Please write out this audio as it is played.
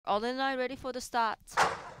All in line, ready for the start.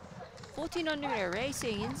 1400-meter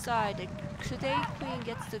racing inside. Today Queen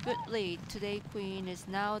gets the good lead. Today Queen is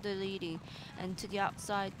now the leading. And to the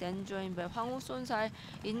outside, then joined by Hwang Sonsal.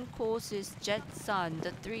 In course is Jet Sun.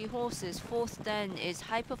 The three horses. Fourth then is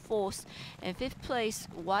Hyperforce. And fifth place,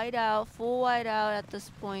 wide out, full wide out at this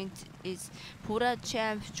point is Bora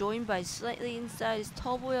Champ, joined by slightly inside is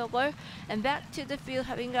Turbo Yogol. And back to the field,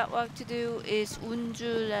 having got work to do, is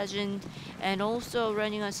Unju Legend. And also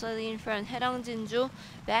running on slightly in front, Herang Jinju.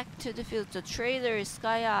 Back to the field, the trailer is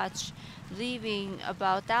Sky Arch, leaving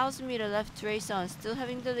about 1,000 meter left to race on. Still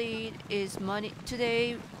having the lead is Money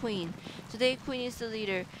Today Queen. Today Queen is the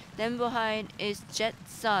leader. Then behind is Jet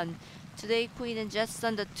Sun. Today Queen and Jet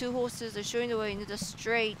Sun, the two horses are showing the way into the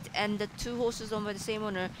straight, and the two horses owned by the same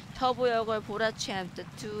owner, Turbo Yogol, Bora Champ. The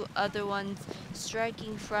two other ones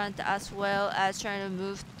striking front as well as trying to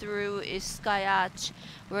move through is Sky Arch.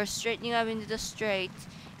 We're straightening up into the straight.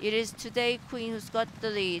 It is Today Queen who's got the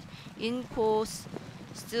lead. In course,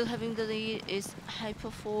 still having the lead is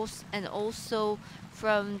Hyperforce, and also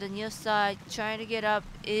from the near side trying to get up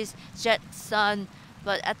is Jet Sun.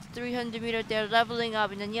 But at the 300-meter, they're leveling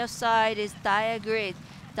up. In the near side is Diagrid.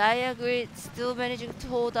 Diagrid still managing to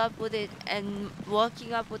hold up with it and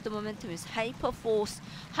working up with the momentum is Hyperforce.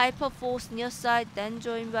 Hyperforce near side, then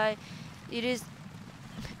joined by it is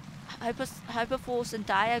Hyperforce and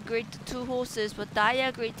Diagrid, the two horses, but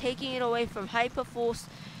Diagrid taking it away from Hyperforce,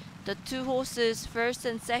 the two horses first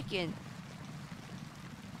and second.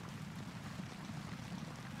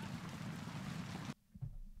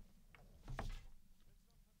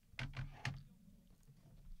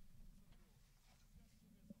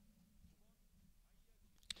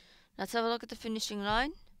 Let's have a look at the finishing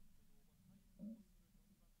line.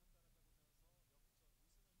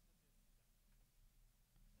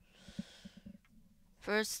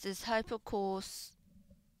 First is Hypercourse.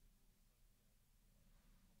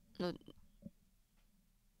 No,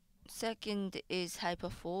 second is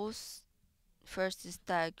Hyperforce. First is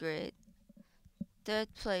Diagrid.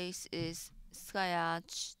 Third place is Sky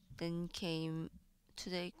Arch. Then came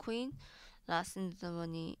Today Queen. Last in the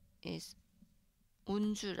money is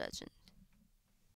Unju Legend.